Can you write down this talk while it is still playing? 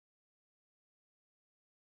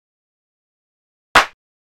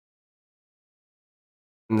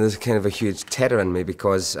And there's kind of a huge terror in me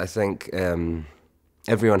because I think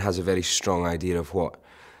everyone has a very strong idea of what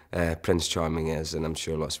Prince Charming is, and I'm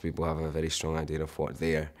sure lots of people have a very strong idea of what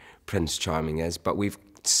their Prince Charming is, but we've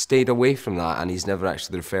stayed away from that, and he's never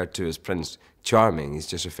actually referred to as Prince Charming, he's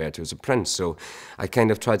just referred to as a prince. So I kind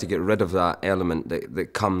of tried to get rid of that element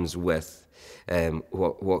that comes with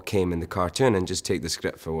what came in the cartoon, and just take the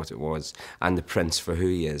script for what it was and the prince for who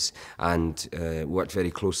he is, and worked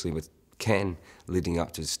very closely with Ken leading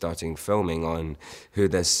up to starting filming on who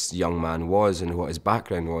this young man was and what his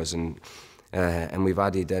background was, and we've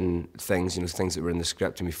added in things, things that were in the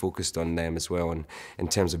script, and we focused on them as well. And in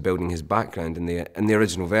terms of building his background in the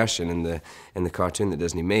original version, in the cartoon that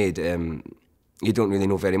Disney made, you don't really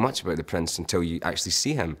know very much about the prince until you actually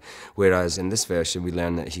see him. Whereas in this version, we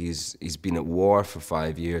learn that he's been at war for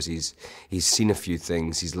 5 years. He's seen a few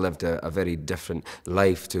things. He's lived a very different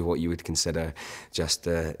life to what you would consider just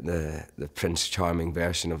the Prince Charming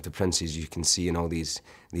version of the princes you can see in all these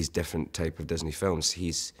different type of Disney films.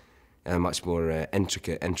 He's a much more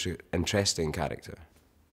intricate, interesting character.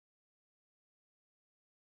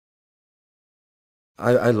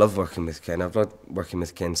 I love working with Ken. I've loved working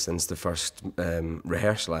with Ken since the first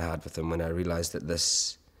rehearsal I had with him, when I realised that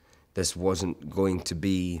this wasn't going to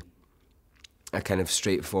be a kind of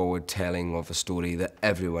straightforward telling of a story that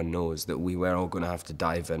everyone knows, that we were all going to have to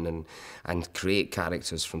dive in and create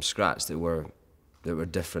characters from scratch that were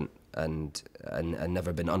different and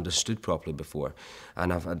never been understood properly before.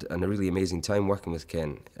 And I've had a really amazing time working with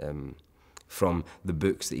Ken, from the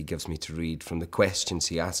books that he gives me to read, from the questions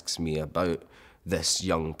he asks me about this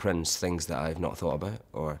young prince, things that I've not thought about,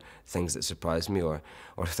 or things that surprise me, or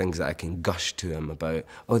things that I can gush to him about.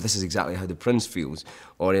 Oh, this is exactly how the prince feels.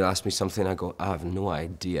 Or he'll ask me something, I go, I have no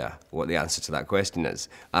idea what the answer to that question is.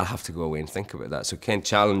 I'll have to go away and think about that. So Ken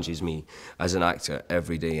challenges me as an actor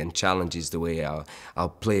every day, and challenges the way I'll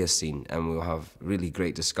play a scene, and we'll have really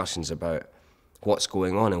great discussions about what's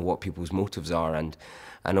going on and what people's motives are, and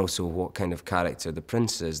also what kind of character the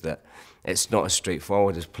prince is. That it's not as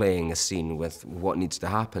straightforward as playing a scene with what needs to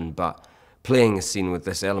happen, but playing a scene with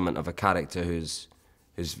this element of a character who's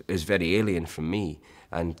very alien from me.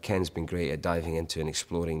 And Ken's been great at diving into and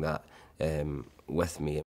exploring that with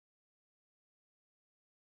me.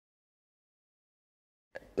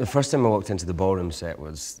 The first time I walked into the ballroom set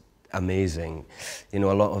was amazing. A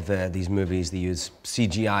lot of these movies, they use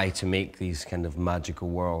CGI to make these kind of magical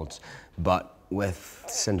worlds, but with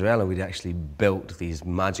Cinderella, we'd actually built these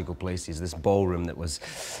magical places, this ballroom that was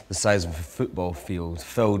the size of a football field,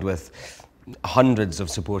 filled with hundreds of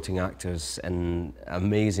supporting actors in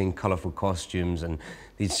amazing, colourful costumes, and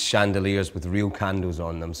these chandeliers with real candles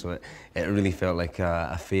on them, so it really felt like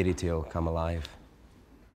a fairy tale come alive.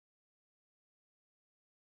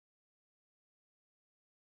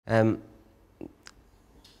 I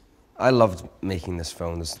loved making this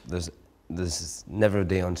film. There's never a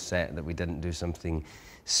day on set that we didn't do something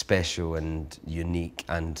special and unique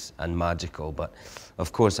and magical. But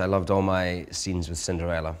of course, I loved all my scenes with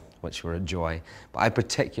Cinderella, which were a joy. But I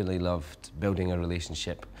particularly loved building a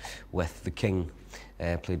relationship with the king,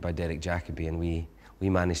 played by Derek Jacobi, and we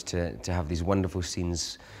managed to have these wonderful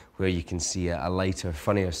scenes where you can see a lighter,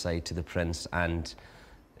 funnier side to the prince, and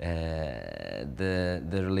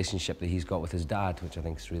the relationship that he's got with his dad, which I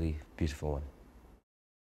think is a really beautiful one.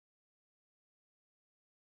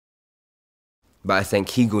 But I think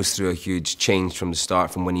he goes through a huge change from the start,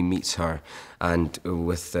 from when he meets her, and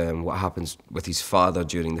with what happens with his father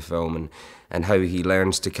during the film, and how he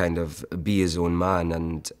learns to kind of be his own man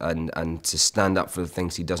and to stand up for the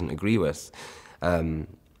things he doesn't agree with. And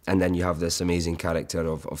then you have this amazing character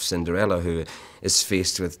of Cinderella, who is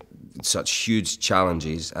faced with such huge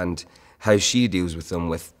challenges, and how she deals with them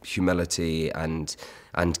with humility and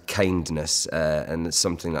kindness, and it's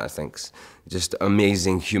something that I think's just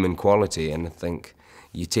amazing human quality. And I think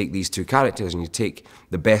you take these two characters and you take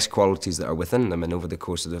the best qualities that are within them, and over the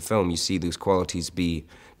course of the film you see those qualities be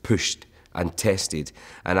pushed and tested,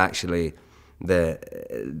 and actually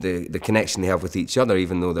the connection they have with each other,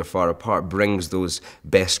 even though they're far apart, brings those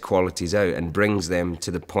best qualities out and brings them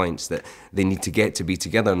to the points that they need to get to be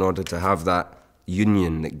together in order to have that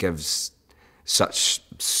union that gives such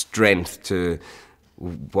strength to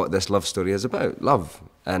what this love story is about. Love,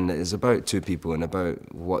 and it is about two people and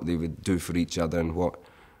about what they would do for each other and what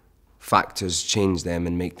factors change them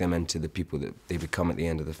and make them into the people that they become at the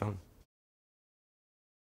end of the film.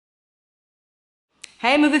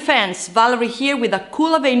 Hey movie fans, Valerie here with a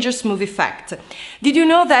cool Avengers movie fact. Did you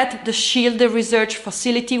know that the SHIELD research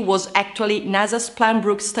facility was actually NASA's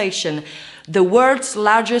Planbrook station? the world's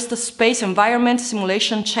largest space environment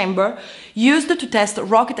simulation chamber used to test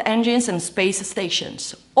rocket engines and space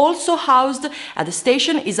stations. Also housed at the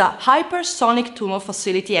station is a hypersonic tunnel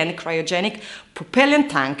facility and cryogenic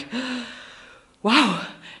propellant tank. Wow,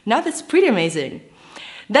 now that's pretty amazing.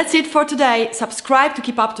 That's it for today. Subscribe to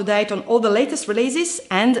keep up to date on all the latest releases,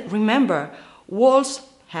 and remember, walls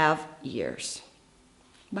have ears.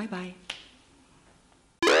 Bye bye.